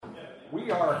We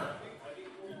are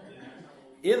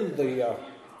in the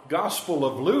Gospel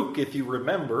of Luke, if you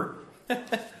remember.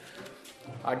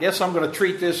 I guess I'm going to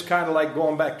treat this kind of like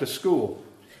going back to school.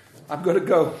 I'm going to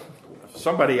go,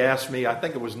 somebody asked me, I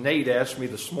think it was Nate asked me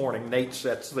this morning. Nate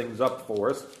sets things up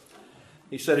for us.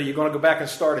 He said, are you going to go back and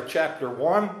start at chapter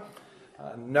 1?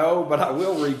 No, but I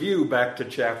will review back to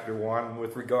chapter 1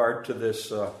 with regard to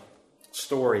this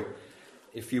story,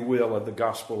 if you will, of the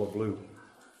Gospel of Luke.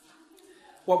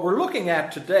 What we're looking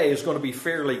at today is going to be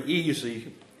fairly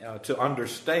easy to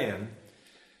understand,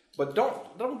 but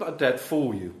don't let that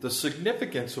fool you. The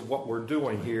significance of what we're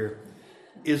doing here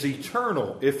is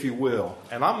eternal, if you will,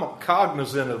 and I'm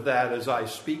cognizant of that as I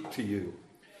speak to you.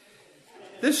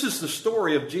 This is the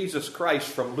story of Jesus Christ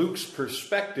from Luke's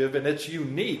perspective, and it's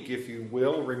unique, if you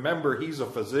will. Remember, he's a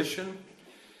physician.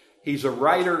 He's a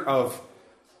writer of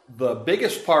the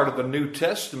biggest part of the New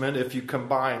Testament. If you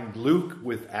combine Luke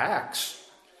with Acts,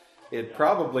 it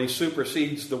probably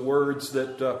supersedes the words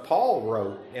that Paul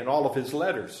wrote in all of his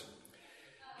letters.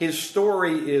 His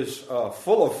story is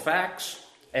full of facts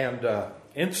and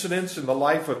incidents in the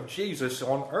life of Jesus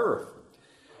on earth.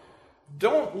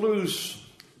 Don't lose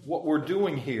what we're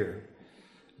doing here.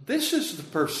 This is the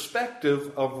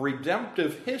perspective of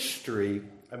redemptive history.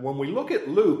 And when we look at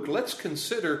Luke, let's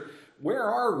consider, where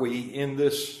are we in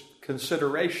this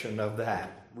consideration of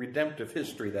that? Redemptive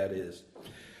history, that is.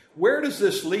 Where does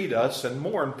this lead us? And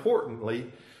more importantly,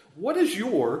 what is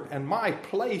your and my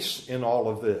place in all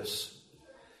of this?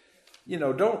 You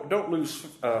know, don't lose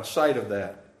sight of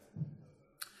that.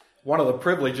 One of the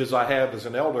privileges I have as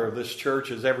an elder of this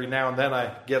church is every now and then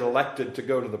I get elected to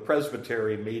go to the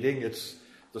presbytery meeting. It's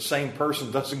the same person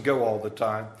doesn't go all the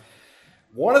time.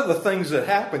 One of the things that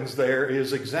happens there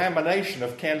is examination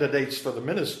of candidates for the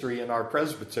ministry in our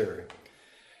presbytery.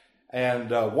 And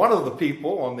one of the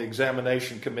people on the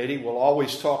examination committee will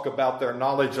always talk about their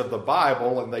knowledge of the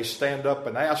Bible, and they stand up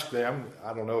and ask them,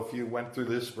 I don't know if you went through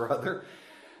this, brother,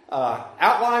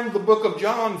 outline the book of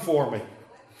John for me.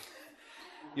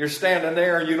 You're standing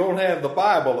there and you don't have the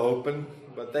Bible open,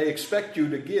 but they expect you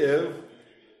to give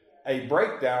a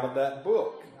breakdown of that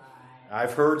book.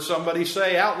 I've heard somebody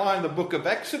say, outline the book of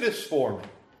Exodus for me.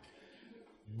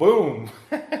 Boom.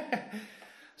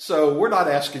 So we're not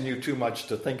asking you too much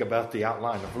to think about the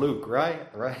outline of Luke, right?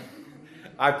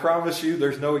 I promise you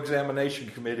there's no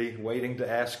examination committee waiting to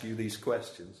ask you these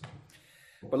questions.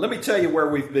 But let me tell you where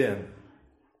we've been.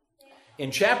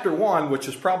 In chapter 1, which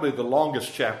is probably the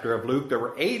longest chapter of Luke, there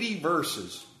were 80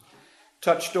 verses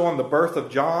touched on the birth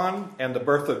of John and the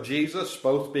birth of Jesus,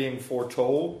 both being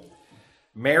foretold.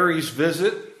 Mary's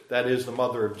visit, that is the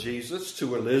mother of Jesus,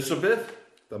 to Elizabeth,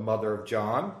 the mother of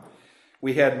John.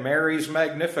 We had Mary's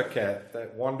Magnificat,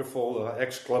 that wonderful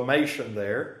exclamation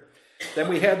there. Then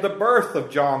we had the birth of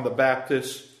John the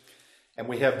Baptist, and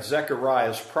we have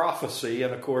Zechariah's prophecy,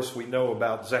 and of course we know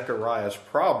about Zechariah's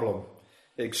problem,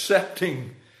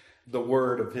 accepting the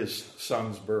word of his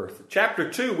son's birth.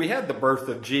 Chapter 2, we had the birth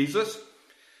of Jesus,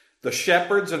 the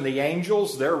shepherds and the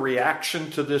angels, their reaction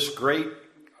to this great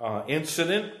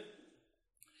incident.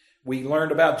 We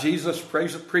learned about Jesus'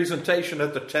 presentation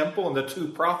at the temple and the two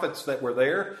prophets that were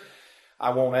there.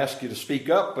 I won't ask you to speak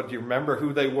up, but you remember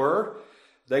who they were?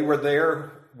 They were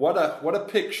there. What a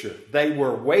picture. They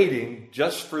were waiting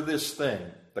just for this thing,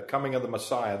 the coming of the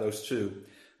Messiah, those two,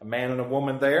 a man and a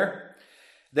woman there.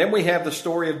 Then we have the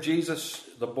story of Jesus,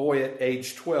 the boy at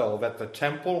age 12 at the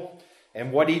temple,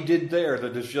 and what he did there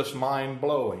that is just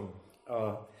mind-blowing.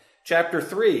 Chapter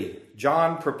 3,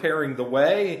 John preparing the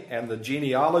way and the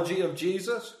genealogy of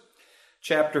Jesus.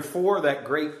 Chapter 4, that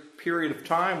great period of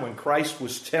time when Christ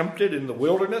was tempted in the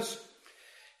wilderness,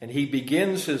 and he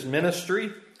begins his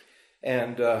ministry,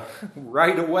 and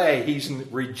right away he's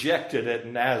rejected at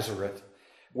Nazareth,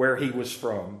 where he was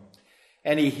from.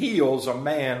 And he heals a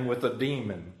man with a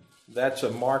demon. That's a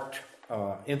marked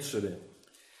incident.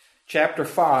 Chapter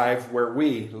 5, where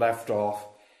we left off,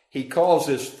 he calls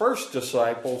his first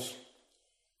disciples,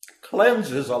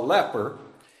 cleanses a leper,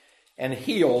 and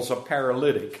heals a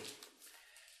paralytic.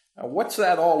 Now, what's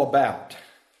that all about?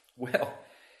 Well,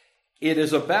 it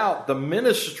is about the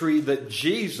ministry that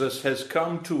Jesus has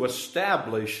come to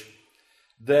establish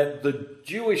that the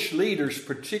Jewish leaders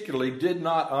particularly did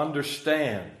not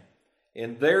understand.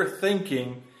 In their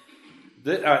thinking,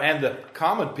 and the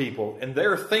common people, in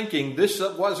their thinking, this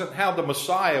wasn't how the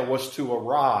Messiah was to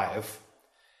arrive.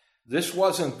 This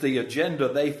wasn't the agenda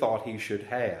they thought he should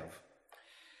have.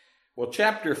 Well,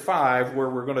 chapter 5, where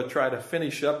we're going to try to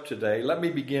finish up today, let me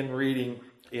begin reading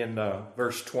in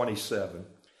verse 27.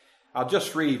 I'll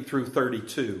just read through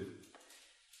 32.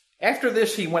 After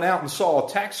this, he went out and saw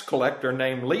a tax collector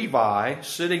named Levi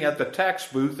sitting at the tax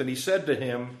booth, and he said to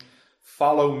him,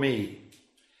 "Follow me."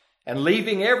 And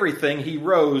leaving everything, he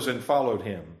rose and followed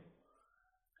him.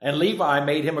 And Levi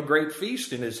made him a great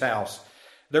feast in his house.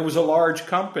 There was a large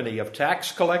company of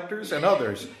tax collectors and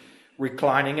others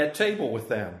reclining at table with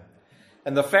them.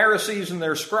 And the Pharisees and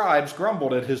their scribes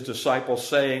grumbled at his disciples,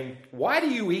 saying, "Why do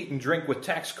you eat and drink with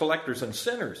tax collectors and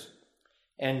sinners?"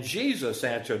 And Jesus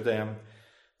answered them,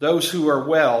 "Those who are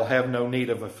well have no need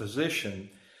of a physician,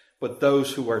 but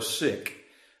those who are sick.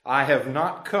 I have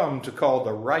not come to call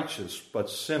the righteous, but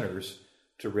sinners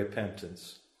to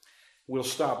repentance." We'll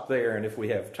stop there, and if we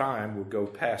have time, we'll go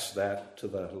past that to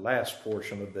the last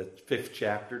portion of the 5th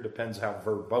chapter. Depends how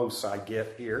verbose I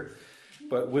get here,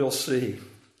 but we'll see.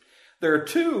 There are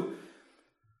 2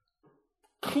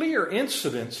 clear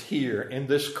incidents here in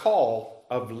this call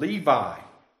of Levi.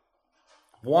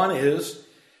 One is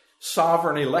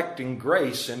sovereign electing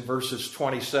grace in verses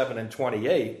 27 and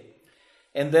 28,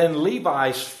 and then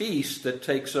Levi's feast that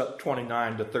takes up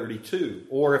 29 to 32,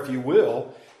 or if you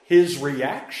will, his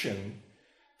reaction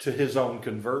to his own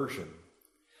conversion.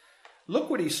 Look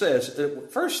what he says.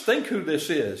 First, think who this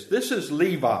is. This is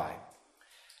Levi.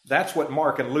 That's what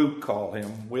Mark and Luke call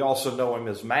him. We also know him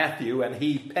as Matthew, and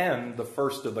he penned the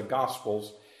first of the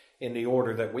Gospels in the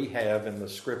order that we have in the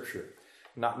Scripture.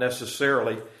 Not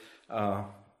necessarily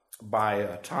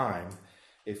by time.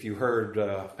 If you heard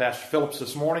Pastor Phillips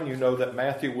this morning, you know that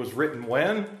Matthew was written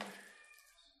when?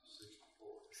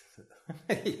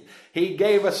 He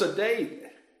gave us a date,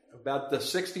 about the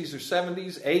 60s or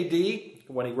 70s AD,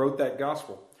 when he wrote that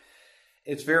Gospel.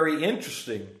 It's very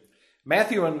interesting.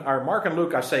 Mark and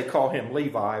Luke, I say, call him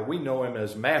Levi. We know him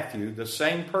as Matthew, the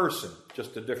same person,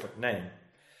 just a different name.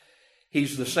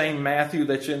 He's the same Matthew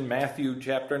that's in Matthew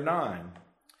chapter 9.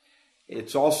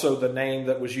 It's also the name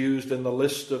that was used in the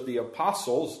list of the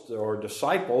apostles or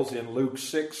disciples in Luke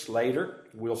 6 later,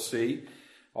 we'll see.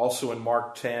 Also in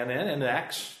Mark 10 and in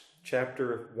Acts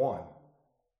chapter 1.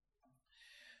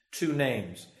 2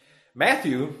 names.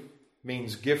 Matthew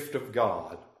means gift of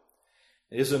God.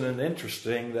 Isn't it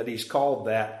interesting that he's called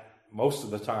that most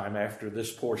of the time after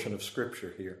this portion of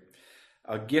Scripture here?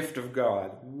 A gift of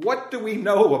God. What do we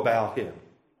know about him?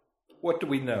 What do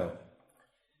we know?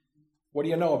 What do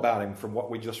you know about him from what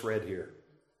we just read here?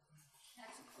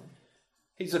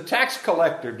 He's a tax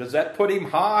collector. Does that put him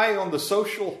high on the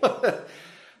social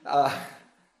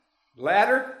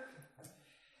ladder?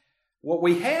 What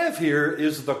we have here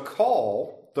is the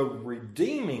call, the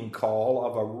redeeming call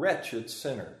of a wretched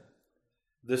sinner.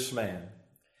 This man.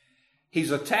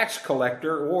 He's a tax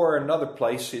collector, or another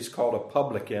place he's called a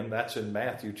publican. That's in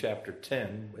Matthew chapter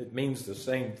 10. It means the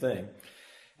same thing.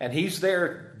 And he's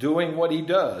there doing what he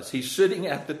does. He's sitting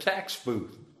at the tax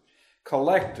booth,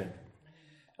 collecting.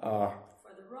 For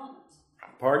the Romans.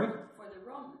 Pardon? For the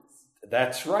Romans.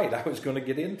 That's right. I was going to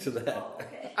get into that. Oh,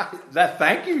 okay.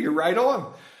 Thank you. You're right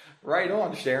on. Right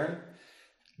on, Sharon.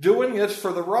 Doing this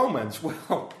for the Romans.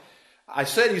 Well, I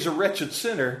said he's a wretched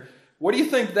sinner. What do you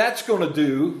think that's going to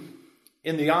do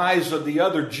in the eyes of the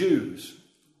other Jews,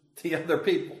 the other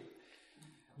people?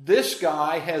 This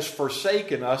guy has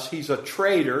forsaken us. He's a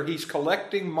traitor. He's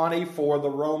collecting money for the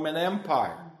Roman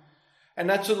Empire. And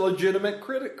that's a legitimate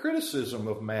criticism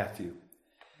of Matthew.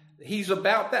 He's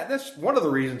about that. That's one of the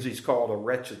reasons he's called a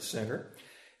wretched sinner.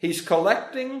 He's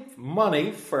collecting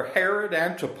money for Herod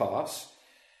Antipas.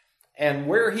 And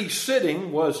where he's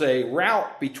sitting was a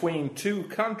route between 2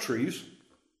 countries.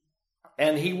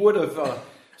 And he would have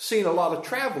seen a lot of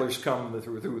travelers come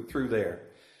through there.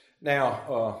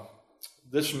 Now,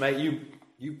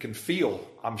 you can feel,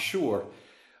 I'm sure,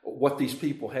 what these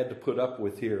people had to put up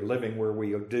with here, living where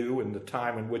we do in the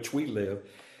time in which we live.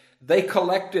 He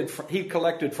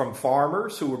collected from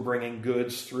farmers who were bringing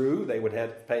goods through. They would have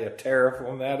to pay a tariff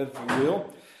on that, if you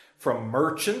will. From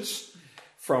merchants,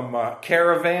 from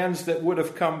caravans that would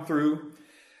have come through.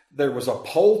 There was a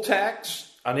poll tax,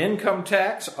 an income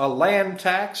tax, a land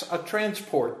tax, a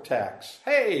transport tax.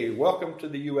 Hey, welcome to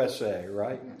the USA,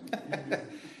 right?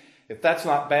 If that's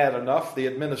not bad enough, the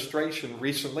administration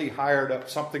recently hired up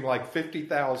something like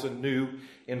 50,000 new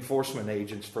enforcement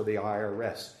agents for the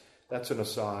IRS. That's an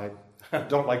aside. I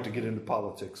don't like to get into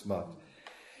politics much.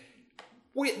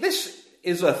 This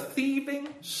is a thieving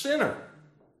sinner.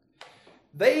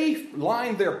 They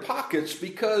lined their pockets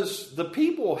because the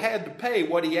people had to pay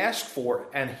what he asked for,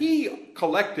 and he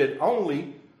collected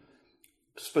only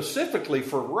specifically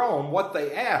for Rome what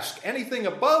they asked. Anything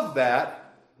above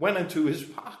that went into his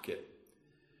pocket.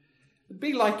 It'd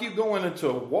be like you going into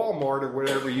Walmart or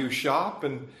wherever you shop,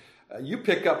 and You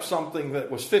pick up something that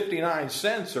was 59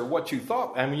 cents or what you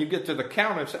thought, and when you get to the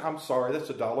counter and say, I'm sorry, that's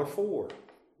 $1.04.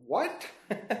 What?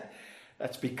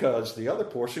 That's because the other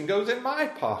portion goes in my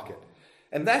pocket.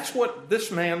 And that's what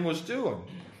this man was doing.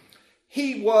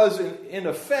 He was, in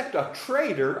effect, a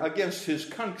traitor against his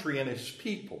country and his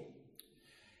people.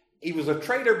 He was a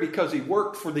traitor because he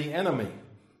worked for the enemy.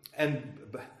 And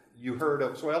you heard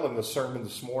as well in the sermon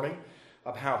this morning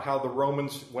of how the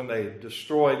Romans, when they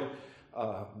destroyed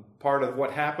part of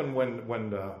what happened when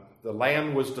the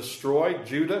land was destroyed,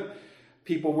 Judah,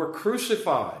 people were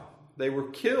crucified. They were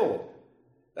killed.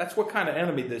 That's what kind of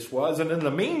enemy this was. And in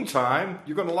the meantime,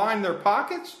 you're going to line their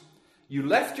pockets? You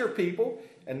left your people,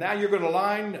 and now you're going to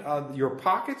line your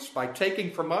pockets by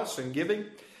taking from us and giving?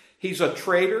 He's a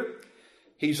traitor.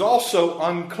 He's also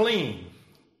unclean.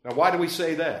 Now, why do we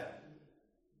say that?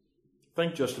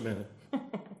 Think just a minute.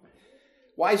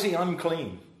 Why is he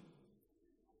unclean?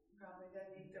 Probably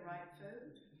doesn't eat the right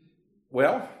food.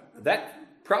 Well,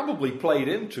 that probably played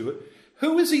into it.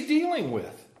 Who is he dealing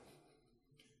with?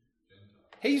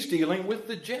 He's dealing with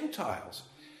the Gentiles.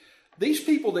 These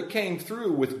people that came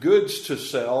through with goods to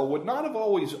sell would not have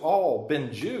always all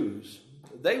been Jews.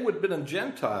 They would have been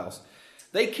Gentiles.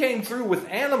 They came through with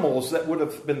animals that would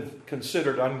have been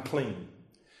considered unclean.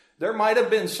 There might have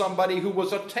been somebody who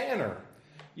was a tanner.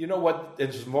 You know what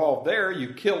is involved there?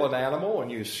 You kill an animal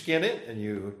and you skin it and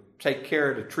you take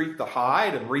care to treat the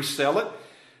hide and resell it.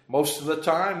 Most of the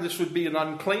time, this would be an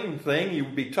unclean thing. You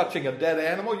would be touching a dead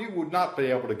animal. You would not be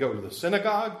able to go to the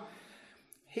synagogue.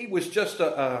 He was just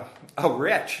a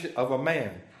wretch of a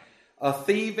man, a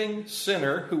thieving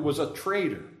sinner who was a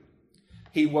traitor.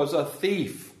 He was a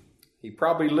thief. He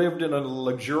probably lived in a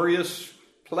luxurious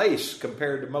place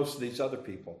compared to most of these other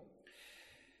people.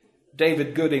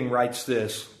 David Gooding writes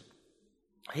this: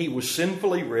 he was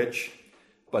sinfully rich,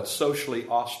 but socially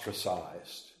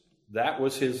ostracized. That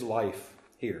was his life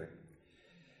here.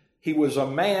 He was a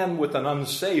man with an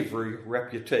unsavory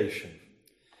reputation.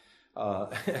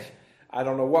 I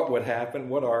don't know what would happen,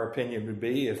 what our opinion would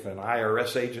be if an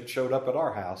IRS agent showed up at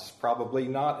our house. Probably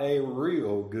not a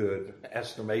real good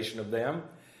estimation of them.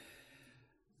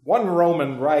 One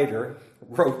Roman writer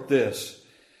wrote this: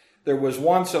 there was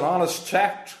once an honest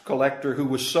tax collector who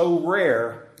was so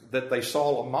rare that they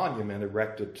saw a monument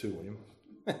erected to him.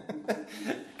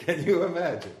 Can you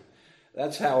imagine?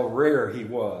 That's how rare he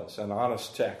was, an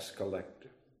honest tax collector.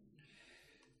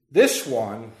 This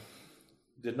one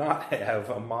did not have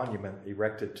a monument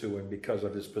erected to him because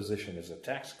of his position as a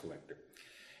tax collector.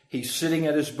 He's sitting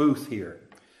at his booth here,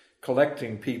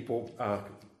 collecting people,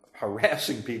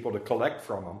 harassing people to collect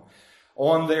from them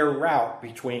on their route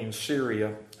between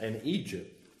Syria and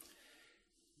Egypt.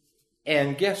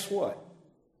 And guess what?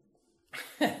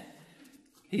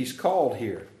 He's called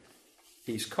here.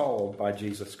 He's called by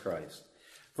Jesus Christ.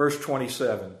 Verse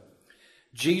 27.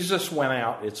 Jesus went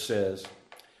out, it says,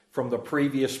 from the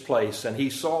previous place, and he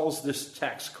saw this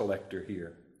tax collector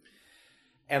here.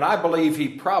 And I believe he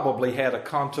probably had a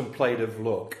contemplative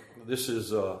look. This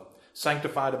is a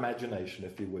sanctified imagination,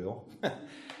 if you will.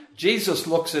 Jesus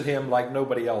looks at him like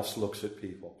nobody else looks at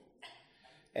people.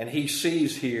 And he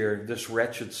sees here this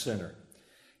wretched sinner.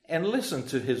 And listen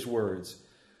to his words.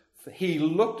 He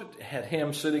looked at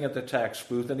him sitting at the tax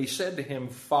booth, and he said to him,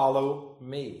 "Follow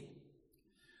me."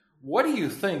 What do you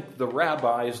think the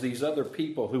rabbis, these other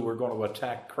people who were going to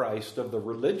attack Christ of the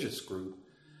religious group,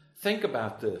 think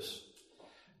about this?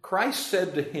 Christ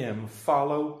said to him,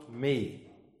 "Follow me."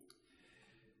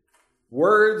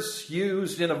 Words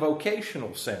used in a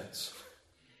vocational sense.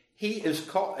 He is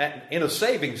called, in a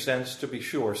saving sense to be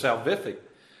sure, salvific,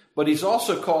 but he's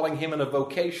also calling him in a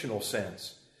vocational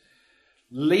sense.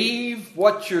 Leave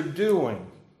what you're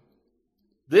doing,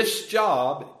 this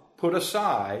job, put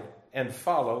aside, and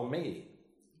follow me.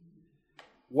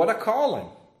 What a calling.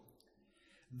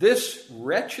 This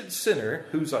wretched sinner,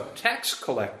 who's a tax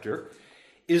collector,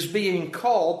 is being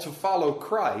called to follow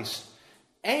Christ.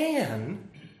 And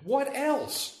what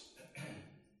else?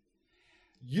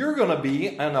 You're going to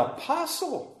be an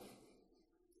apostle.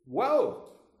 Whoa.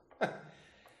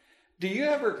 Do you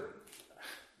ever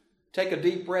take a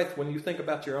deep breath when you think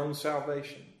about your own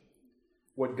salvation?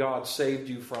 What God saved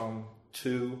you from,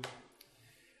 to?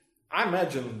 I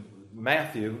imagine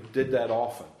Matthew did that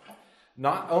often.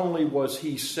 Not only was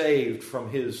he saved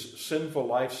from his sinful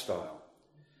lifestyle,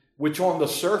 which on the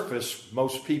surface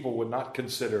most people would not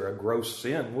consider a gross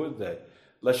sin, would they?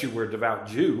 Unless you were a devout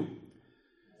Jew,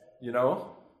 you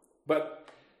know. But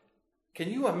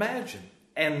can you imagine?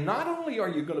 And not only are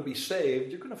you going to be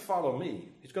saved, you're going to follow me.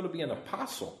 He's going to be an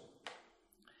apostle.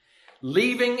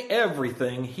 Leaving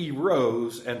everything, he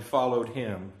rose and followed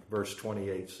him, verse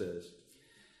 28 says.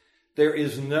 There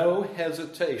is no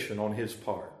hesitation on his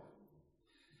part.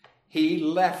 He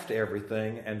left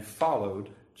everything and followed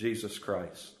Jesus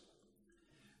Christ.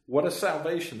 What a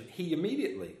salvation. He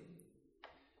immediately.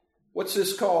 What's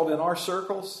this called in our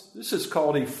circles? This is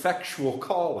called effectual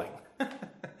calling.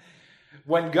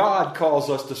 When God calls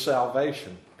us to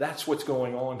salvation, that's what's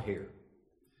going on here.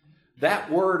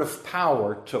 That word of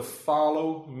power, to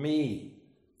follow me,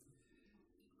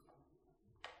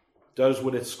 does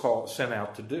what it's sent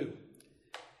out to do.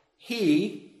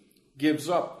 He gives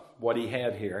up what he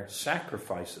had here,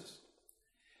 sacrifices.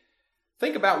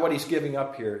 Think about what he's giving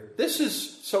up here. This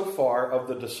is so far of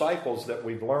the disciples that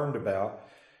we've learned about.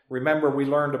 Remember, we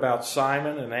learned about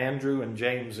Simon and Andrew and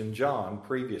James and John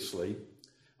previously,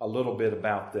 a little bit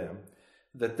about them,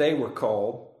 that they were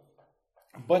called.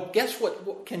 But guess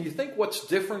what? Can you think what's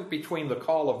different between the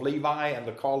call of Levi and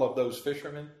the call of those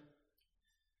fishermen?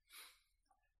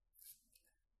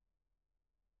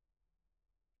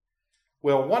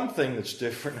 Well, one thing that's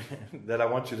different that I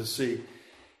want you to see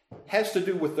has to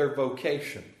do with their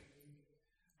vocation.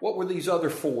 What were these other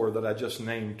four that I just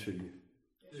named to you?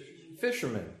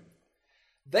 Fishermen.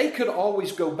 They could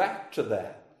always go back to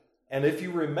that. And if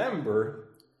you remember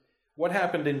what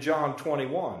happened in John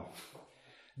 21,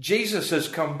 Jesus has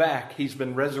come back. He's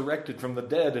been resurrected from the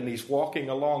dead, and he's walking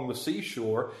along the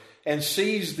seashore and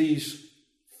sees these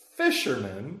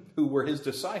fishermen who were his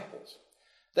disciples.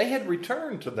 They had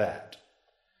returned to that.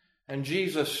 And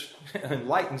Jesus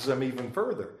enlightens them even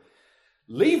further.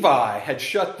 Levi had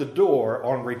shut the door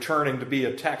on returning to be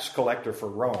a tax collector for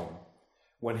Rome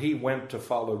when he went to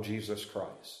follow Jesus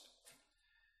Christ.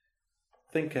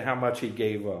 Think of how much he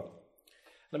gave up.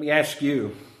 Let me ask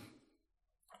you,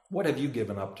 what have you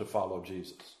given up to follow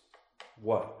Jesus?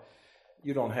 What?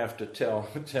 You don't have to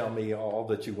tell me all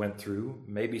that you went through.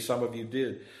 Maybe some of you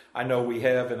did. I know we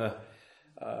have in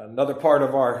another part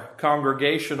of our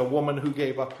congregation a woman who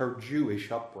gave up her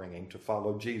Jewish upbringing to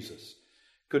follow Jesus.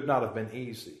 Could not have been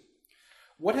easy.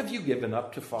 What have you given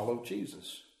up to follow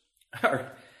Jesus?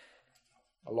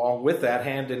 Along with that,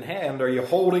 hand in hand, are you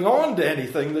holding on to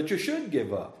anything that you should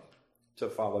give up to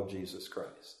follow Jesus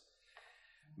Christ?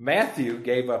 Matthew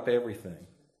gave up everything.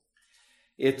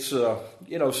 It's,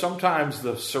 sometimes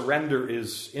the surrender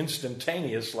is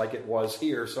instantaneous like it was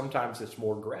here. Sometimes it's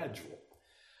more gradual.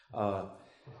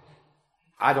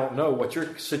 I don't know what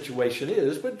your situation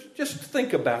is, but just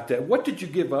think about that. What did you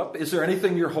give up? Is there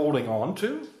anything you're holding on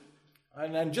to?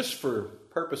 And just for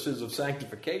purposes of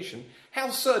sanctification, how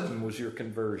sudden was your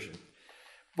conversion?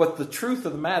 But the truth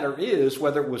of the matter is,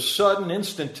 whether it was sudden,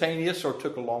 instantaneous, or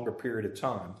took a longer period of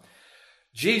time,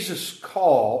 Jesus'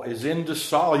 call is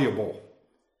indissoluble.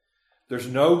 There's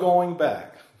no going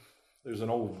back. There's an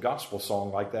old gospel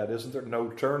song like that, isn't there? No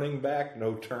turning back,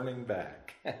 no turning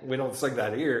back. We don't sing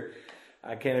that here.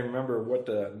 I can't even remember what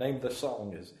the name of the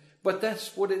song is. But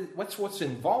that's what's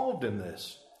involved in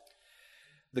this.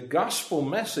 The gospel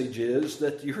message is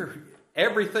that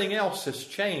everything else has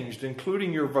changed,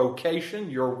 including your vocation,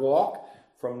 your walk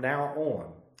from now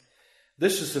on.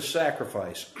 This is the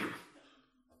sacrifice.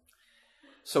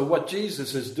 So what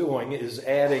Jesus is doing is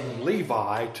adding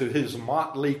Levi to his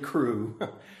motley crew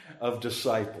of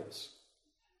disciples.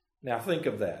 Now think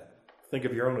of that. Think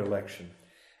of your own election.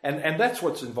 And that's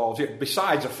what's involved here.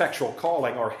 Besides effectual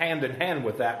calling, or hand in hand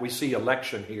with that, we see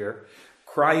election here.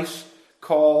 Christ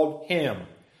called him.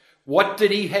 What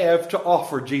did he have to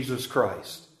offer Jesus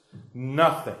Christ?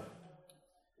 Nothing.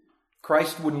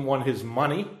 Christ wouldn't want his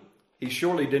money. He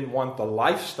surely didn't want the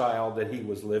lifestyle that he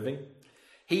was living.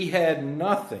 He had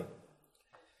nothing.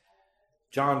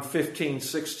 John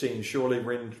 15:16 surely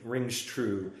rings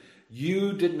true.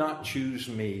 You did not choose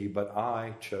me, but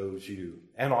I chose you.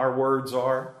 And our words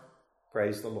are,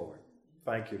 praise the Lord.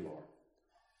 Thank you, Lord.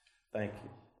 Thank you.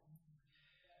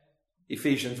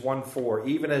 Ephesians 1:4,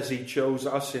 even as he chose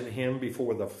us in him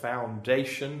before the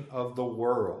foundation of the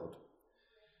world.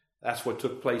 That's what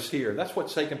took place here. That's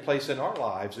what's taken place in our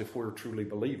lives if we're truly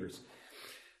believers.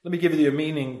 Let me give you the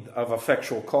meaning of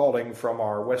effectual calling from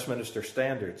our Westminster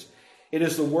Standards. It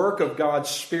is the work of God's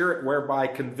Spirit whereby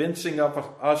convincing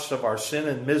of us of our sin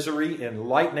and misery,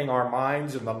 enlightening our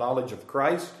minds in the knowledge of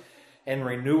Christ, and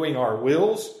renewing our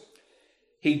wills,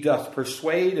 he doth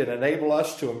persuade and enable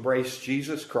us to embrace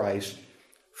Jesus Christ,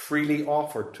 freely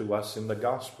offered to us in the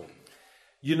gospel.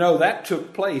 You know, that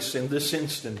took place in this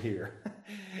instant here.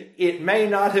 It may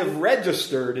not have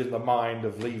registered in the mind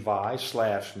of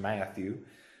Levi/Matthew,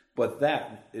 but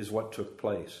that is what took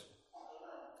place.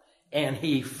 And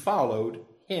he followed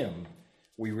him.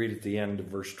 We read at the end of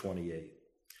verse 28.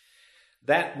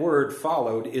 That word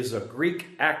followed is a Greek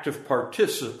active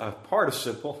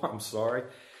participle,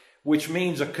 which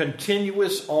means a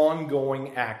continuous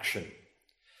ongoing action.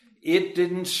 It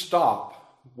didn't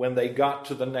stop when they got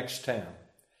to the next town.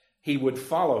 He would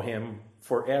follow him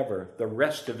forever, the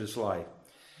rest of his life.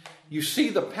 You see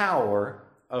the power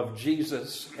of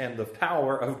Jesus and the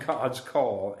power of God's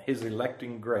call, his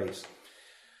electing grace.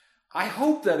 I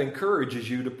hope that encourages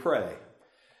you to pray.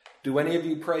 Do any of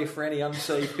you pray for any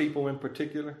unsaved people in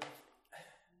particular?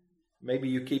 Maybe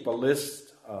you keep a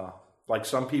list like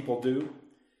some people do.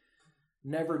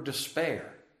 Never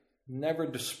despair. Never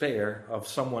despair of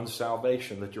someone's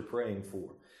salvation that you're praying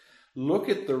for. Look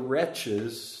at the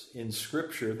wretches in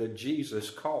Scripture that Jesus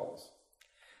calls.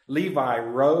 Levi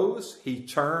rose, he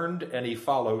turned, and he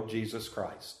followed Jesus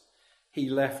Christ. He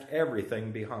left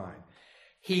everything behind.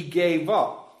 He gave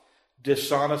up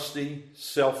dishonesty,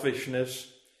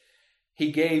 selfishness.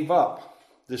 He gave up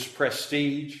this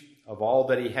prestige of all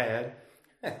that he had.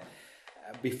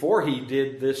 Before he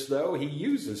did this, though, he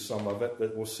uses some of it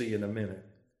that we'll see in a minute.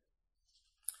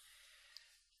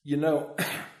 You know,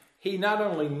 he not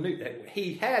only knew,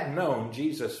 he had known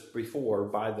Jesus before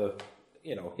by the,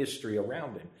 history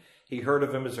around him. He heard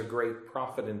of him as a great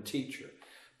prophet and teacher.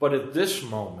 But at this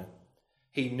moment,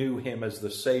 he knew him as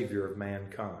the Savior of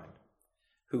mankind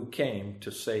who came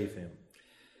to save him.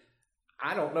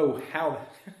 I don't know how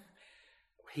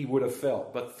he would have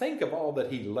felt, but think of all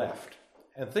that he left.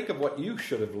 And think of what you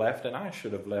should have left and I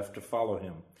should have left to follow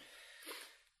him.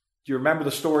 Do you remember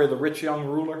the story of the rich young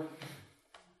ruler?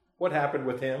 What happened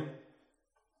with him?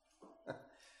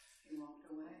 He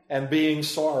walked away. And being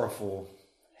sorrowful,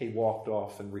 he walked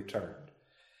off and returned.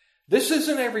 This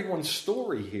isn't everyone's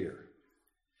story here,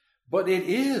 but it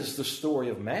is the story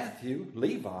of Matthew,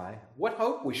 Levi. What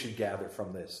hope we should gather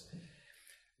from this?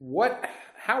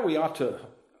 How we ought to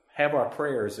have our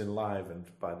prayers enlivened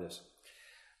by this.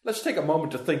 Let's take a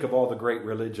moment to think of all the great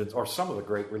religions, or some of the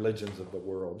great religions of the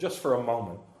world, just for a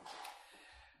moment.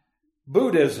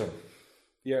 Buddhism.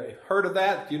 You heard of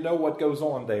that? You know what goes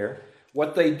on there.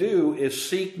 What they do is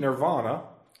seek nirvana,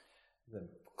 the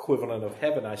equivalent of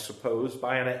heaven, I suppose,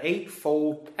 by an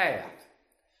eightfold path.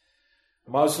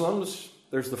 Muslims,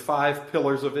 there's the 5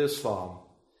 pillars of Islam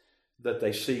that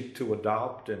they seek to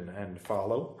adopt and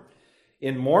follow.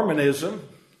 In Mormonism,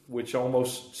 which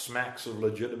almost smacks of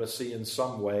legitimacy in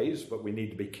some ways, but we need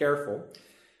to be careful,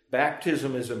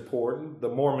 baptism is important. The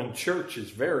Mormon Church is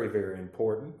very, very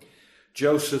important.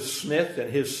 Joseph Smith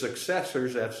and his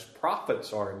successors as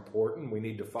prophets are important. We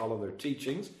need to follow their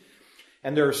teachings.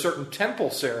 And there are certain temple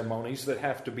ceremonies that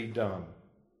have to be done.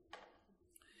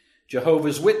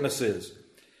 Jehovah's Witnesses,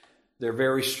 they're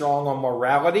very strong on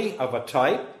morality of a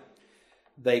type.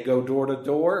 They go door to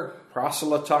door,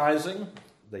 proselytizing.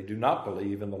 They do not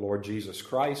believe in the Lord Jesus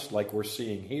Christ like we're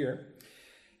seeing here.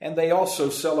 And they also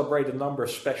celebrate a number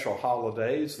of special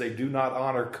holidays. They do not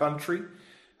honor country.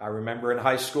 I remember in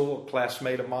high school, a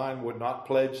classmate of mine would not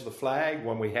pledge the flag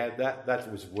when we had that.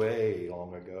 That was way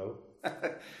long ago.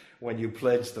 When you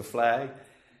pledged the flag,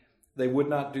 they would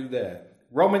not do that.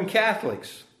 Roman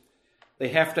Catholics, they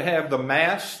have to have the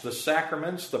Mass, the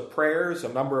sacraments, the prayers,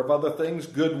 a number of other things,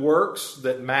 good works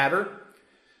that matter.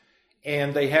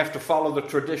 And they have to follow the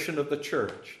tradition of the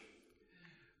church.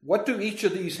 What do each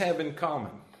of these have in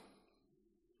common?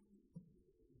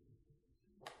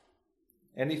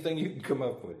 Anything you can come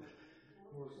up with?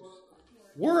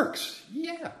 Works.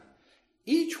 Yeah.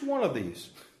 Each one of these.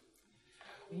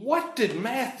 What did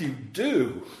Matthew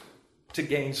do to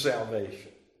gain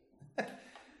salvation?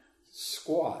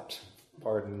 Squat.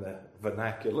 Pardon the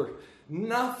vernacular.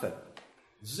 Nothing.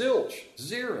 Zilch.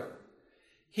 Zero.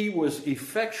 He was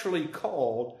effectually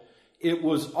called. It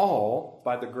was all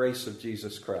by the grace of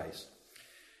Jesus Christ.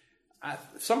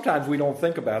 Sometimes we don't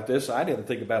think about this. I didn't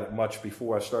think about it much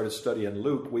before I started studying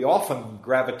Luke. We often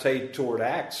gravitate toward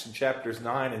Acts in chapters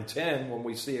 9 and 10 when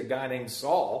we see a guy named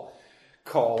Saul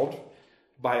called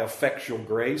by effectual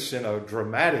grace in a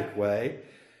dramatic way.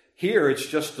 Here it's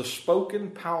just the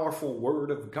spoken, powerful word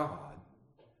of God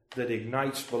that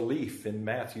ignites belief in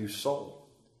Matthew's soul,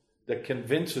 that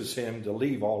convinces him to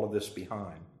leave all of this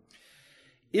behind.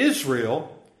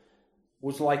 Israel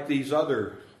was like these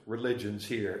other religions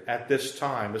here at this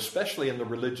time, especially in the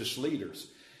religious leaders.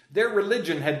 Their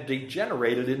religion had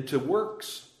degenerated into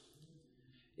works.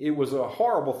 It was a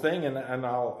horrible thing, and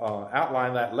I'll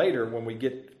outline that later when we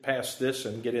get past this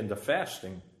and get into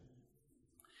fasting.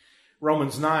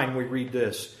 Romans 9, we read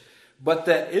this, "But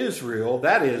that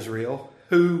Israel,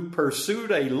 who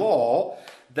pursued a law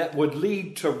that would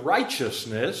lead to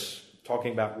righteousness,"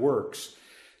 talking about works,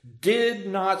 "did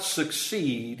not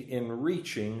succeed in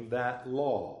reaching that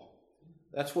law."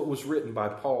 That's what was written by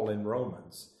Paul in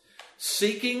Romans.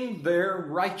 Seeking their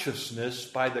righteousness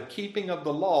by the keeping of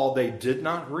the law, they did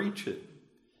not reach it.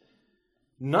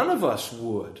 None of us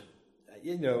would.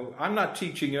 I'm not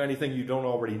teaching you anything you don't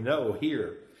already know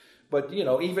here. But,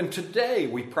 even today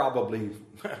we probably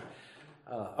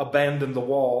abandoned the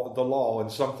law in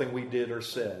something we did or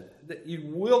said. You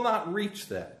will not reach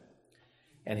that.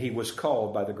 And he was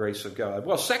called by the grace of God.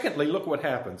 Well, secondly, look what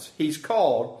happens. He's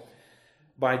called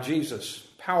by Jesus.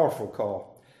 Powerful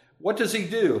call. What does he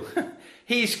do?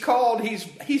 He's called,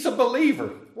 he's a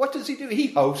believer. What does he do? He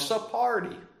hosts a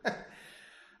party.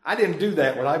 I didn't do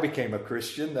that when I became a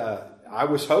Christian. I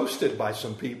was hosted by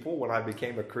some people when I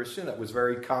became a Christian. That was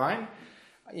very kind.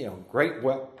 A great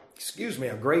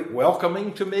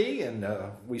welcoming to me, and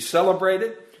we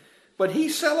celebrated. But he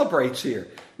celebrates here.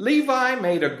 Levi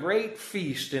made a great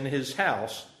feast in his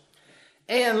house.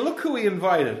 And look who he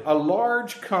invited. A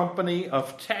large company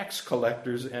of tax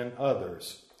collectors and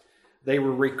others. They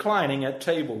were reclining at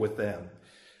table with them.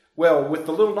 Well, with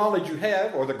the little knowledge you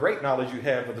have, or the great knowledge you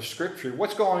have of the Scripture,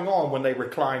 what's going on when they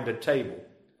reclined at table?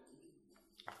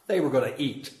 They were going to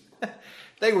eat.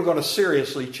 They were going to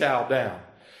seriously chow down.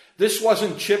 This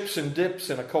wasn't chips and dips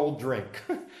and a cold drink.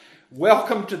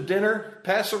 Welcome to dinner.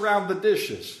 Pass around the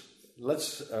dishes.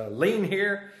 Let's lean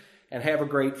here and have a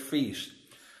great feast.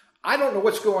 I don't know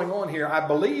what's going on here. I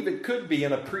believe it could be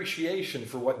an appreciation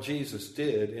for what Jesus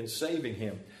did in saving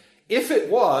him. If it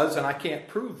was, and I can't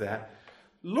prove that,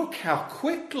 look how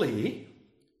quickly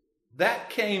that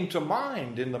came to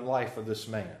mind in the life of this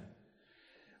man.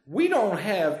 We don't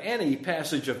have any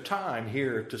passage of time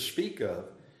here to speak of,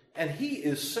 and he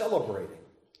is celebrating.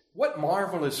 What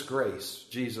marvelous grace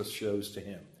Jesus shows to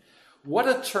him. What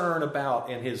a turnabout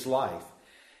in his life.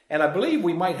 And I believe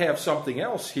we might have something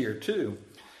else here too.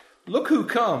 Look who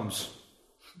comes.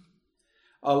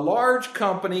 A large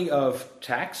company of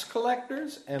tax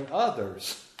collectors and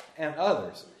others.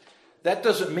 That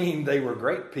doesn't mean they were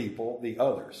great people, the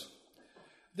others.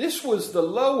 This was the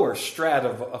lower strata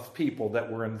of people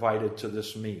that were invited to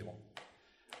this meal.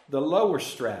 The lower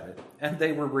strata. And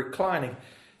they were reclining.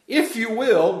 If you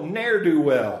will,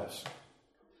 ne'er-do-wells.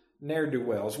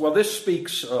 Ne'er-do-wells. Well, this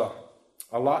speaks a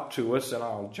lot to us, and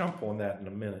I'll jump on that in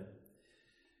a minute.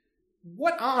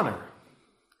 What honor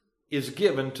is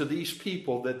given to these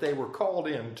people that they were called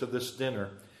in to this dinner?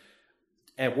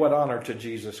 And what honor to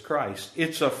Jesus Christ?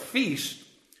 It's a feast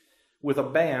with a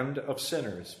band of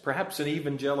sinners. Perhaps an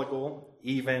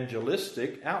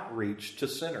evangelistic outreach to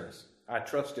sinners. I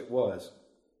trust it was.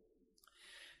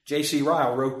 J.C.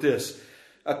 Ryle wrote this: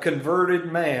 a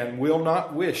converted man will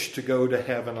not wish to go to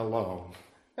heaven alone.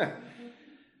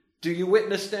 Do you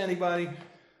witness to anybody?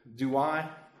 Do I?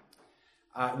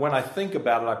 When I think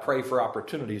about it, I pray for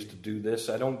opportunities to do this.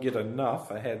 I don't get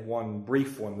enough. I had one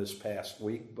brief one this past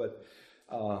week, but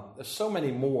there's so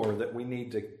many more that we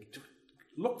need to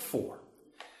look for.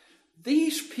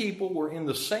 These people were in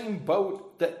the same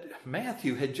boat that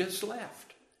Matthew had just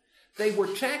left. They were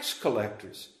tax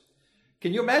collectors.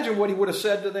 Can you imagine what he would have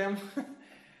said to them?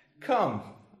 Come,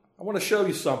 I want to show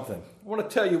you something. I want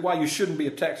to tell you why you shouldn't be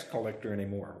a tax collector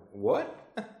anymore. What?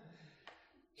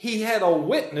 He had a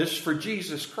witness for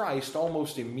Jesus Christ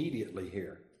almost immediately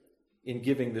here in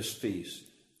giving this feast.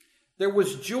 There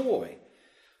was joy.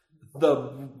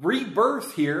 The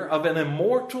rebirth here of an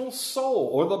immortal soul,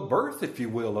 or the birth, if you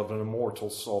will, of an immortal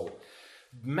soul.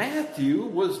 Matthew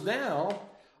was now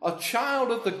a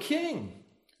child of the King,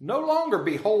 no longer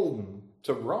beholden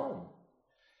to Rome.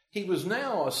 He was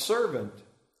now a servant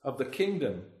of the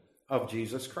kingdom of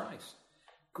Jesus Christ.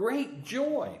 Great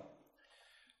joy.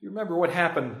 You remember what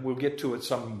happened, we'll get to it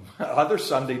some other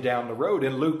Sunday down the road,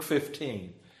 in Luke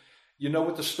 15. You know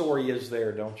what the story is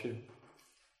there, don't you?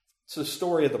 It's the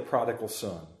story of the prodigal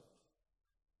son.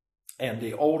 And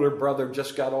the older brother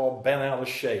just got all bent out of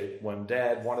shape when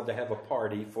dad wanted to have a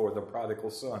party for the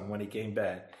prodigal son when he came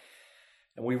back.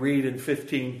 And we read in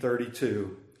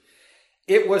 15:32,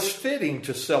 it was fitting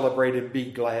to celebrate and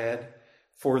be glad,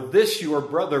 for this your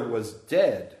brother was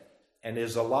dead and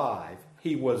is alive.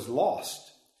 He was lost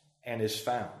and is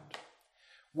found.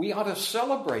 We ought to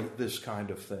celebrate this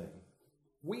kind of thing.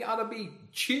 We ought to be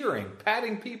cheering,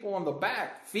 patting people on the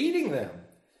back, feeding them.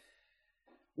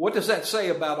 What does that say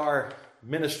about our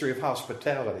ministry of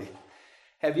hospitality?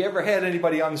 Have you ever had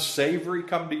anybody unsavory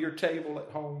come to your table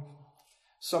at home?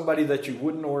 Somebody that you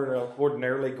wouldn't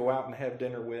ordinarily go out and have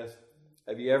dinner with?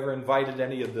 Have you ever invited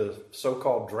any of the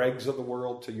so-called dregs of the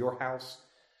world to your house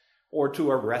or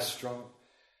to a restaurant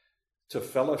to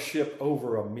fellowship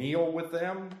over a meal with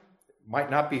them? Might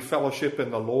not be fellowship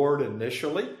in the Lord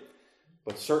initially,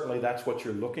 but certainly that's what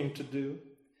you're looking to do.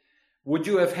 Would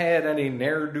you have had any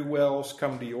ne'er-do-wells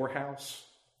come to your house?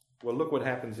 Well, look what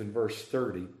happens in verse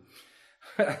 30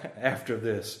 after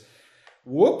this.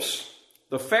 Whoops!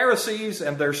 The Pharisees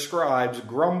and their scribes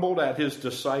grumbled at his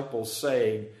disciples,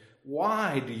 saying,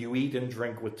 "Why do you eat and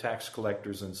drink with tax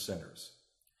collectors and sinners?"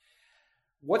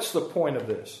 What's the point of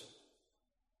this?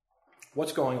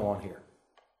 What's going on here?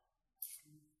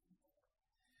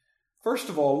 First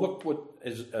of all, look what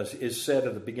is said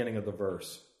at the beginning of the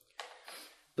verse.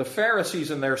 The Pharisees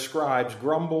and their scribes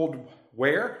grumbled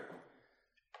where?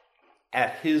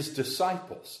 At his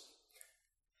disciples.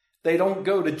 They don't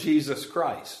go to Jesus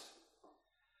Christ.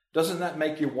 Doesn't that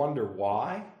make you wonder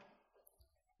why?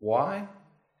 Why?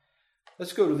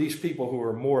 Let's go to these people who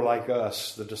are more like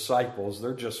us, the disciples.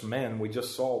 They're just men. We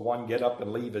just saw one get up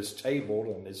and leave his table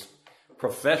and his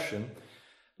profession.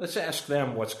 Let's ask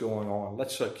them what's going on.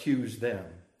 Let's accuse them.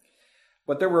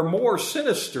 But there were more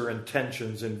sinister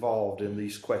intentions involved in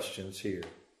these questions here.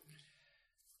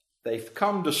 They've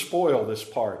come to spoil this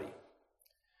party.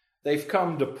 They've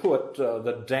come to put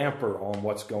the damper on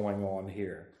what's going on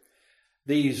here.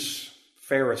 These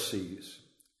Pharisees,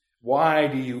 why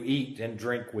do you eat and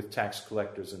drink with tax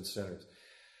collectors and sinners?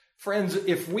 Friends,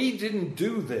 if we didn't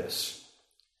do this,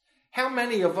 how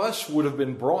many of us would have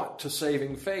been brought to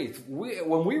saving faith?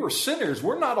 When we were sinners,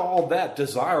 we're not all that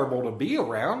desirable to be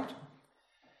around.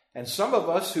 And some of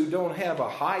us who don't have a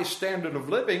high standard of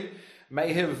living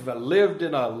may have lived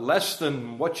in a less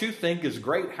than what you think is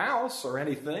great house or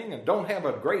anything, and don't have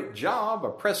a great job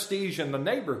or prestige in the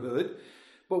neighborhood.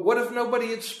 But what if nobody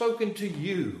had spoken to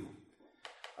you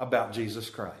about Jesus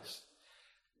Christ?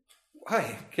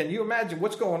 Hey, can you imagine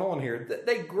what's going on here?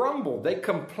 They grumbled. They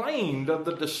complained of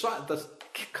the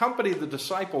company the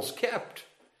disciples kept.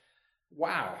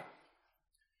 Wow.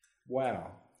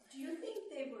 Wow. Do you think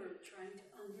they were trying to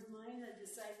undermine the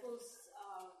disciples'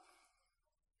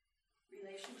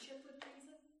 relationship with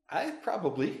Jesus?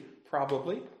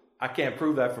 Probably. I can't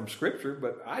prove that from Scripture,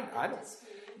 but I don't.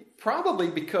 Probably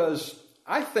because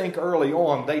I think early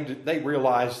on they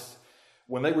realized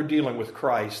when they were dealing with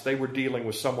Christ, they were dealing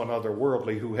with someone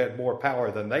otherworldly who had more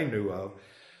power than they knew of.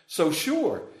 So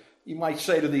sure, you might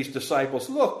say to these disciples,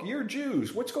 "Look, you're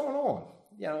Jews. What's going on?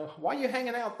 Why are you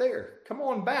hanging out there? Come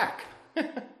on back.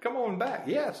 Come on back."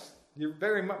 Yes, you're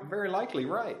very likely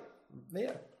right.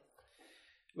 Yeah.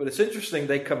 But it's interesting,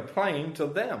 they complain to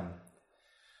them.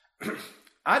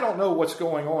 I don't know what's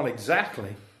going on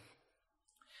exactly,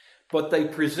 but they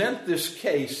present this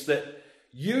case that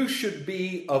you should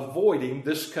be avoiding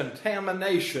this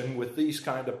contamination with these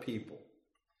kind of people.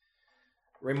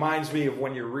 Reminds me of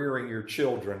when you're rearing your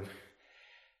children.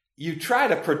 You try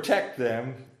to protect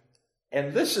them,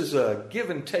 and this is a give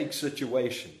and take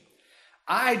situation.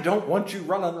 I don't want you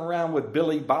running around with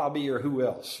Billy, Bobby, or who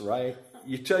else, right?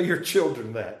 You tell your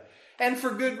children that, and for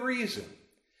good reason.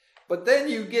 But then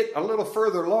you get a little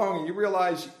further along and you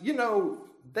realize,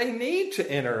 they need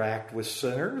to interact with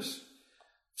sinners.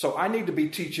 So I need to be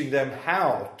teaching them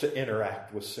how to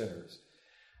interact with sinners.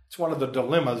 It's one of the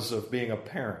dilemmas of being a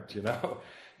parent,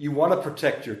 You want to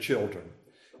protect your children.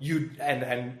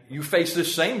 And you face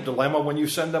this same dilemma when you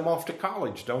send them off to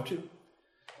college, don't you?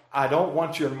 I don't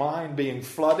want your mind being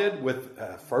flooded with,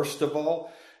 first of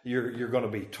all, you're going to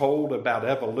be told about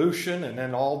evolution, and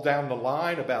then all down the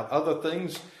line about other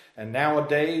things. And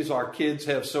nowadays our kids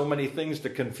have so many things to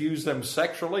confuse them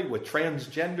sexually with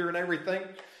transgender and everything.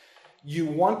 You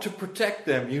want to protect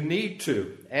them. You need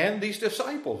to. And these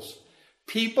disciples,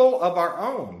 people of our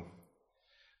own,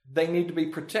 they need to be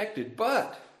protected.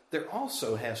 But there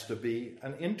also has to be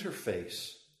an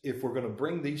interface if we're going to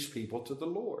bring these people to the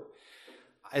Lord.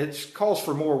 It calls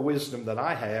for more wisdom than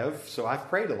I have, so I've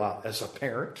prayed a lot as a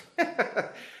parent.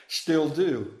 Still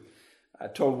do. I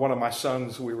told one of my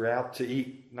sons, we were out to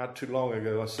eat not too long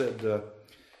ago, I said,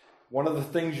 one of the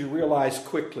things you realize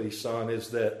quickly, son,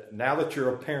 is that now that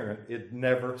you're a parent, it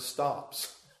never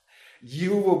stops.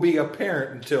 You will be a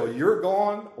parent until you're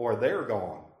gone or they're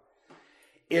gone.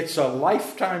 It's a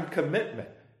lifetime commitment,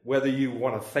 whether you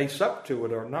want to face up to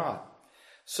it or not.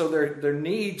 So there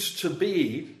needs to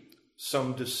be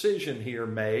some decision here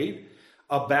made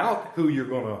about who you're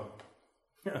going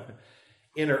to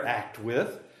interact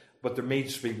with, but there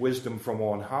needs to be wisdom from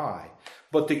on high.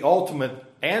 But the ultimate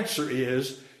answer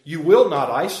is you will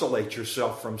not isolate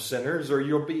yourself from sinners, or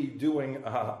you'll be doing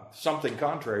something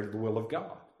contrary to the will of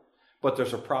God. But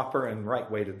there's a proper and right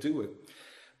way to do it.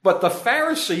 But the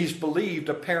Pharisees believed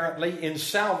apparently in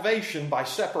salvation by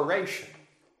separation.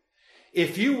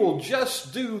 If you will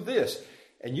just do this,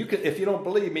 and you can, if you don't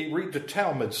believe me, read the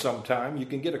Talmud sometime. You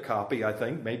can get a copy, I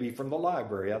think, maybe from the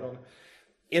library. I don't know.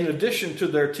 in addition to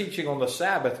their teaching on the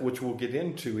Sabbath, which we'll get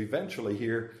into eventually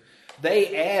here,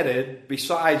 they added,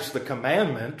 besides the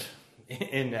commandment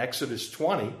in Exodus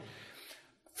 20,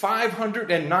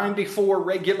 594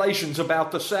 regulations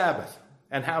about the Sabbath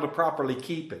and how to properly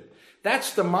keep it.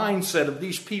 That's the mindset of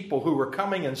these people who were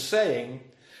coming and saying,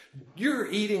 you're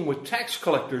eating with tax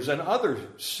collectors and other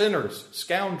sinners,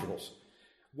 scoundrels.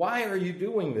 Why are you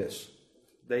doing this?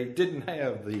 They didn't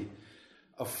have the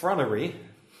effrontery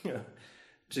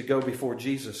to go before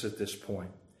Jesus at this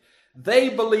point. They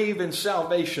believe in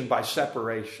salvation by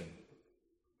separation.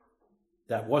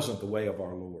 That wasn't the way of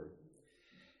our Lord.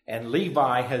 And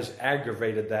Levi has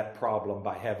aggravated that problem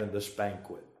by having this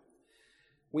banquet.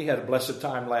 We had a blessed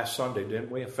time last Sunday,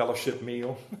 didn't we? A fellowship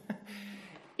meal.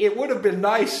 It would have been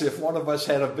nice if one of us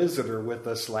had a visitor with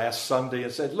us last Sunday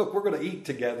and said, look, we're going to eat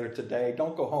together today.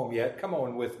 Don't go home yet. Come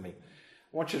on with me.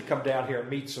 I want you to come down here and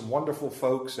meet some wonderful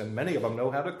folks, and many of them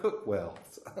know how to cook well.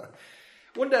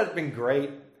 Wouldn't that have been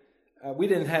great? We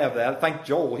didn't have that. Thank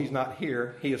Joel, he's not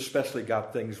here. He especially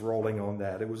got things rolling on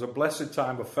that. It was a blessed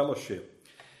time of fellowship.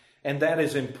 And that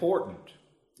is important.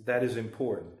 That is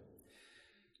important.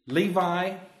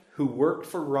 Levi, who worked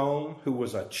for Rome, who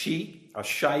was a cheat, a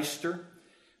shyster,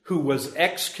 who was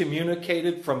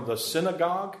excommunicated from the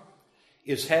synagogue,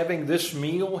 is having this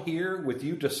meal here with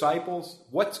you disciples.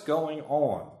 What's going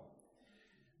on?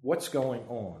 What's going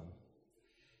on?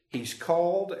 He's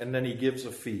called and then he gives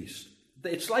a feast.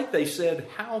 It's like they said,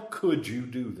 how could you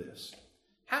do this?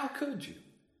 How could you?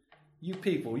 You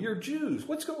people, you're Jews.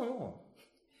 What's going on?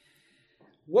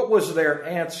 What was their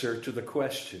answer to the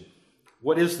question?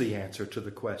 What is the answer to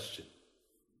the question?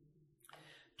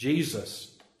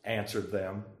 Jesus answered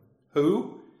them.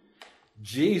 Who?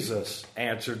 Jesus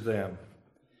answered them.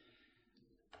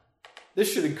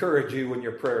 This should encourage you in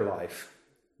your prayer life.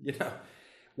 You know,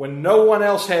 when no one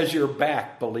else has your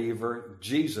back, believer,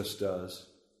 Jesus does.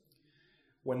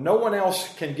 When no one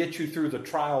else can get you through the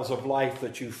trials of life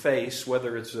that you face,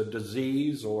 whether it's a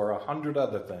disease or 100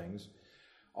 other things,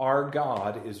 our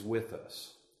God is with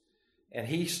us. And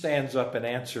he stands up and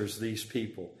answers these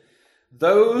people.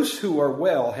 Those who are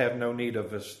well have no need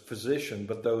of a physician,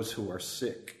 but those who are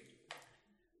sick.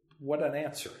 What an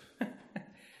answer.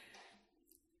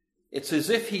 It's as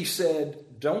if he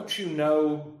said, don't you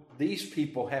know these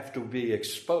people have to be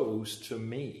exposed to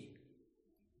me?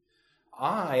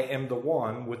 I am the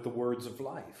one with the words of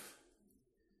life.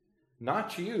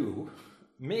 Not you,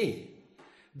 me.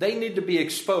 They need to be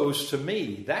exposed to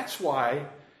me. That's why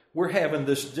we're having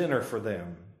this dinner for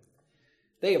them.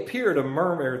 They appear to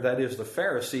murmur, that is the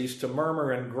Pharisees, to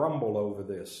murmur and grumble over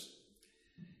this.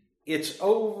 It's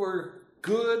over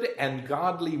good and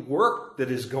godly work that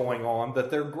is going on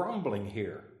that they're grumbling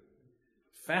here.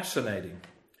 Fascinating.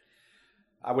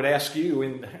 I would ask you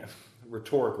in a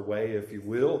rhetorical way, if you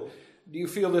will, do you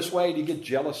feel this way? Do you get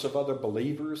jealous of other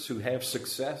believers who have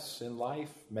success in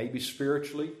life, maybe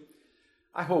spiritually?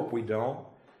 I hope we don't.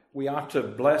 We ought to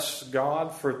bless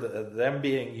God for them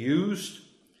being used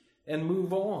and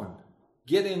move on.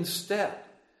 Get in step.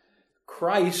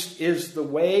 Christ is the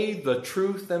way, the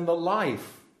truth, and the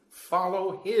life.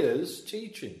 Follow his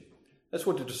teaching. That's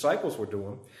what the disciples were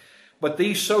doing. But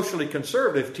these socially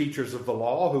conservative teachers of the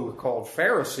law, who were called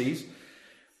Pharisees,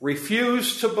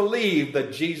 refuse to believe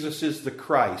that Jesus is the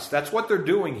Christ. That's what they're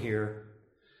doing here.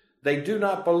 They do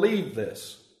not believe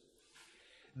this.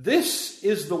 This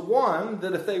is the one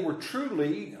that if they were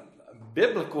truly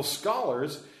biblical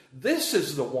scholars, this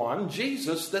is the one,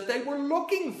 Jesus, that they were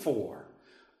looking for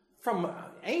from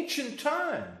ancient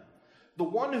time. The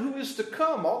one who is to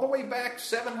come all the way back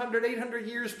 700, 800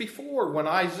 years before, when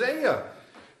Isaiah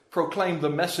proclaimed the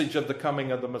message of the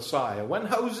coming of the Messiah, when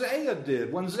Hosea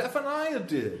did, when Zephaniah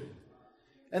did.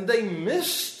 And they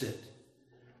missed it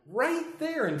right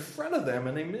there in front of them,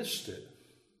 and they missed it.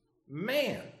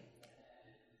 Man,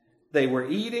 they were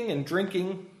eating and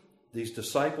drinking, these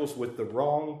disciples, with the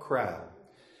wrong crowd.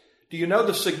 Do you know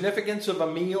the significance of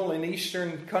a meal in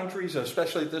Eastern countries,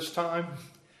 especially at this time?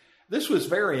 This was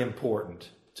very important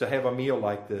to have a meal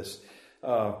like this.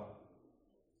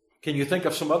 Can you think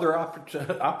of some other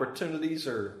opportunities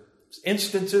or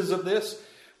instances of this?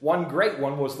 One great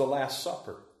one was the Last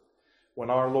Supper, when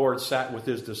our Lord sat with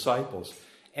his disciples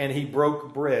and he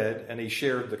broke bread and he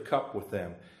shared the cup with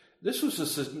them. This was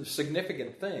a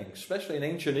significant thing, especially in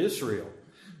ancient Israel.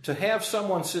 To have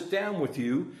someone sit down with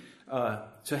you,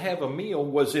 to have a meal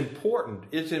was important.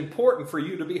 It's important for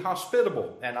you to be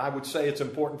hospitable. And I would say it's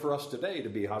important for us today to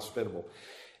be hospitable.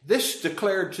 This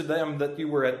declared to them that you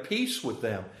were at peace with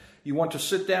them. You want to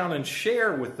sit down and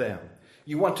share with them.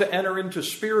 You want to enter into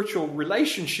spiritual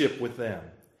relationship with them.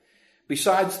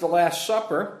 Besides the Last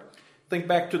Supper, Think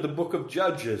back to the book of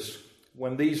Judges,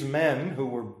 when these men, who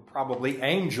were probably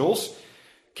angels,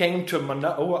 came to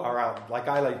Manoah, or like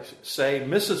I like to say,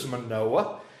 Mrs.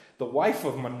 Manoah, the wife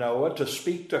of Manoah, to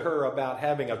speak to her about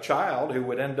having a child who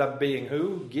would end up being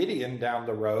who? Gideon down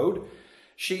the road.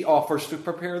 She offers to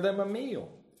prepare them a meal.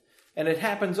 And it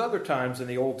happens other times in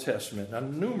the Old Testament,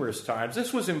 and numerous times.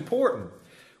 This was important.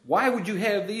 Why would you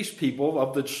have these people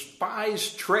of the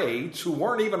despised trades, who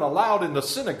weren't even allowed in the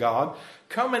synagogue,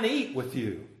 come and eat with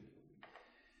you?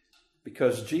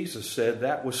 Because Jesus said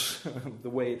that was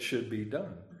the way it should be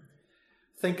done.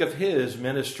 Think of his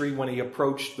ministry when he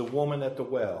approached the woman at the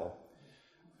well.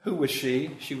 Who was she?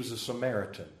 She was a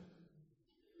Samaritan.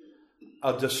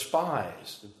 A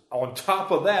despised. On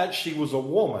top of that, she was a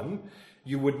woman.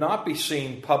 You would not be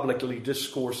seen publicly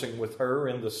discoursing with her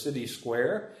in the city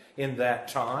square in that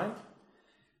time.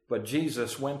 But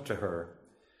Jesus went to her.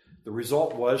 The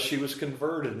result was she was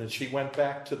converted, and she went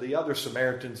back to the other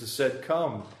Samaritans and said,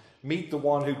 "Come, meet the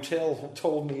one who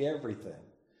told me everything.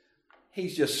 He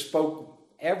just spoke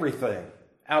everything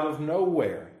out of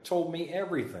nowhere, told me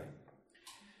everything."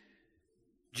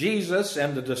 Jesus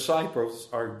and the disciples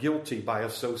are guilty by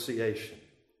association.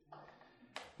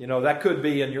 You know, that could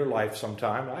be in your life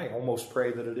sometime. I almost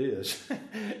pray that it is.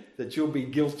 That you'll be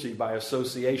guilty by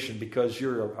association because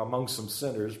you're among some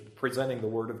sinners presenting the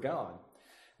Word of God,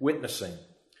 witnessing.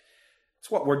 It's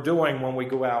what we're doing when we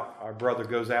go out. Our brother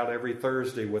goes out every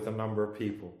Thursday with a number of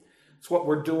people. It's what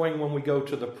we're doing when we go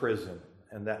to the prison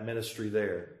and that ministry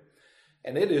there.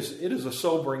 And it is a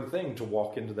sobering thing to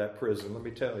walk into that prison, let me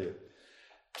tell you.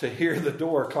 To hear the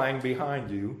door clang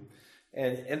behind you.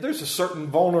 And there's a certain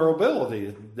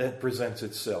vulnerability that presents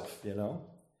itself, you know.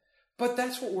 But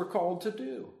that's what we're called to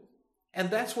do. And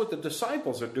that's what the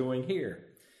disciples are doing here.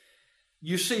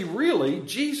 You see, really,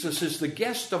 Jesus is the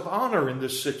guest of honor in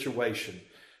this situation.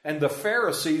 And the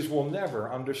Pharisees will never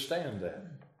understand that.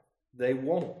 They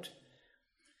won't.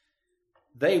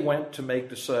 They went to make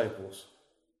disciples.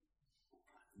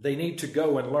 They need to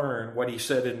go and learn what he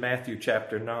said in Matthew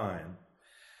chapter 9.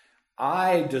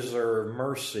 I deserve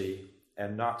mercy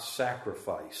and not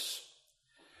sacrifice.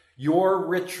 Your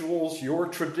rituals, your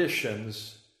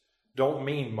traditions don't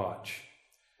mean much.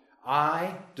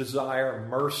 I desire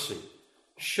mercy.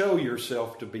 Show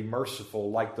yourself to be merciful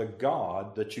like the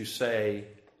God that you say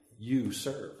you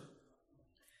serve.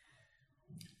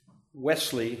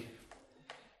 Wesley,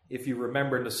 if you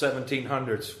remember in the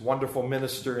 1700s, wonderful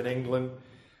minister in England,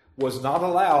 was not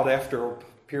allowed after a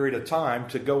period of time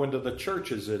to go into the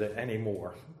churches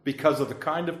anymore because of the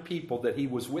kind of people that he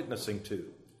was witnessing to.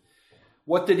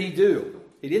 What did he do?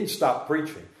 He didn't stop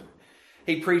preaching.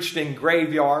 He preached in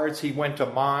graveyards, he went to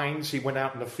mines, he went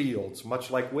out in the fields,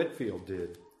 much like Whitefield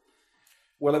did.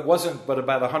 Well, it wasn't but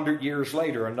about 100 years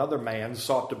later, another man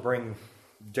sought to bring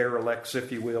derelicts,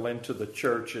 if you will, into the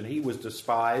church, and he was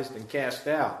despised and cast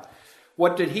out.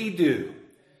 What did he do?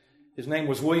 His name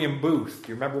was William Booth. Do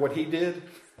you remember what he did?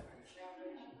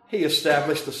 He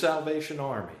established the Salvation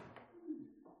Army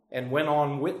and went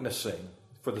on witnessing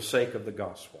for the sake of the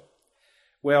gospel.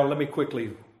 Well, let me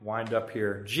quickly wind up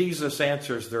here. Jesus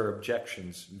answers their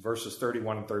objections in verses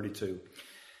 31 and 32.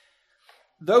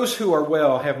 Those who are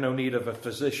well have no need of a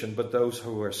physician, but those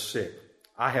who are sick.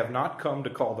 I have not come to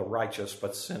call the righteous,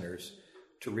 but sinners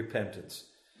to repentance.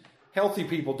 Healthy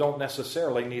people don't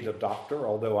necessarily need a doctor,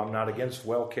 although I'm not against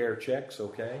well-care checks,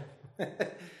 okay?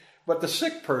 But the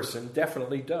sick person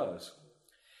definitely does.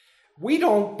 We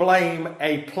don't blame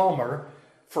a plumber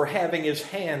for having his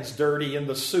hands dirty in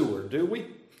the sewer, do we?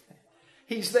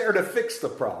 He's there to fix the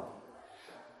problem.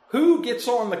 Who gets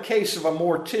on the case of a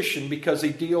mortician because he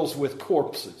deals with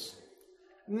corpses?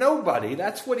 Nobody.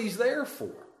 That's what he's there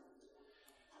for.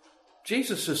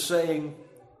 Jesus is saying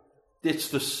it's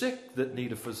the sick that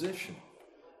need a physician.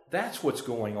 That's what's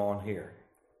going on here.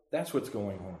 That's what's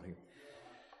going on here.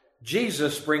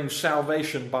 Jesus brings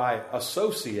salvation by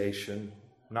association,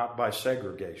 not by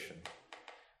segregation.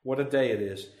 What a day it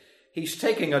is. He's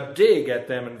taking a dig at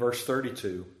them in verse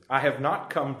 32. I have not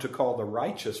come to call the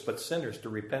righteous, but sinners to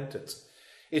repentance.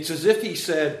 It's as if he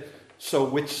said, so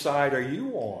which side are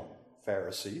you on,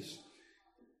 Pharisees?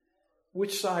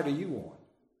 Which side are you on?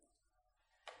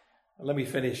 Let me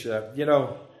finish up. You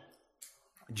know,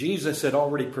 Jesus had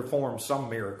already performed some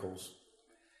miracles,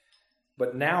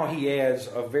 but now he adds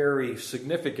a very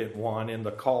significant one in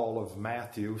the call of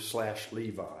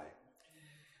Matthew/Levi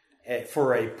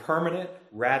for a permanent,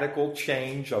 radical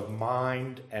change of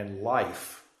mind and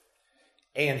life.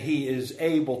 And he is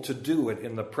able to do it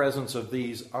in the presence of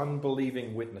these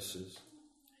unbelieving witnesses.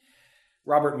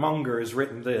 Robert Munger has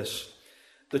written this: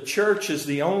 The church is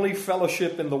the only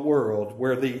fellowship in the world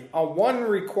where the one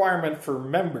requirement for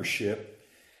membership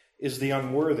is the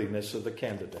unworthiness of the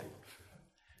candidate.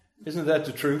 Isn't that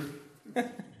the truth?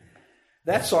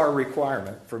 That's our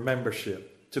requirement for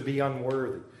membership, to be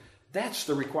unworthy. That's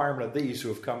the requirement of these who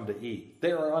have come to eat.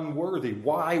 They are unworthy.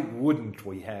 Why wouldn't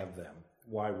we have them?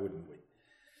 Why wouldn't we?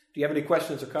 Do you have any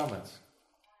questions or comments?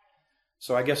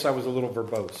 So I guess I was a little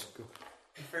verbose.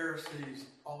 The Pharisees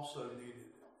also needed it.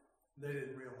 They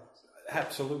didn't realize that.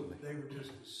 Absolutely. They were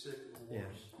just as sick or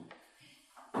worse.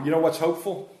 Yeah. You know what's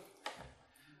hopeful?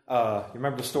 You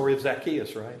remember the story of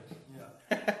Zacchaeus, right?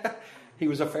 Yeah. He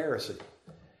was a Pharisee.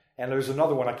 And there's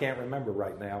another one I can't remember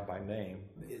right now by name.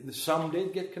 Some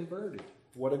did get converted.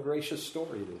 What a gracious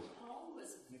story it is. Paul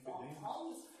was a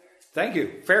Pharisee. Thank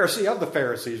you. Pharisee of the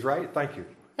Pharisees, right? Thank you.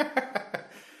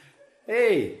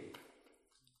 Hey,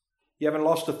 you haven't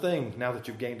lost a thing now that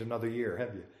you've gained another year,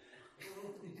 have you?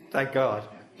 Thank God.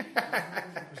 Was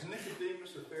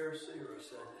Nicodemus a Pharisee or a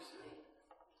Sadducee?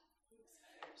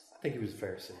 I think he was a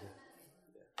Pharisee.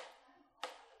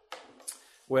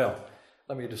 Well,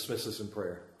 let me dismiss this in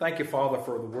prayer. Thank you, Father,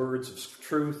 for the words of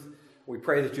truth. We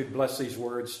pray that you'd bless these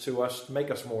words to us,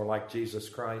 make us more like Jesus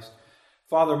Christ.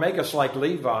 Father, make us like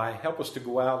Levi. Help us to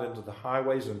go out into the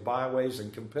highways and byways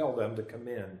and compel them to come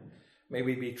in. May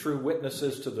we be true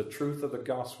witnesses to the truth of the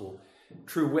gospel,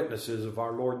 true witnesses of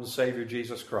our Lord and Savior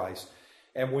Jesus Christ.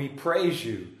 And we praise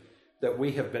you that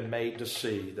we have been made to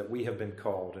see, that we have been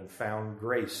called and found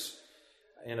grace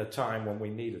in a time when we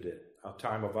needed it, a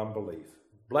time of unbelief.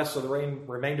 Bless the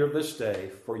remainder of this day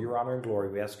for your honor and glory.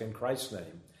 We ask in Christ's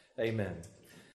name. Amen.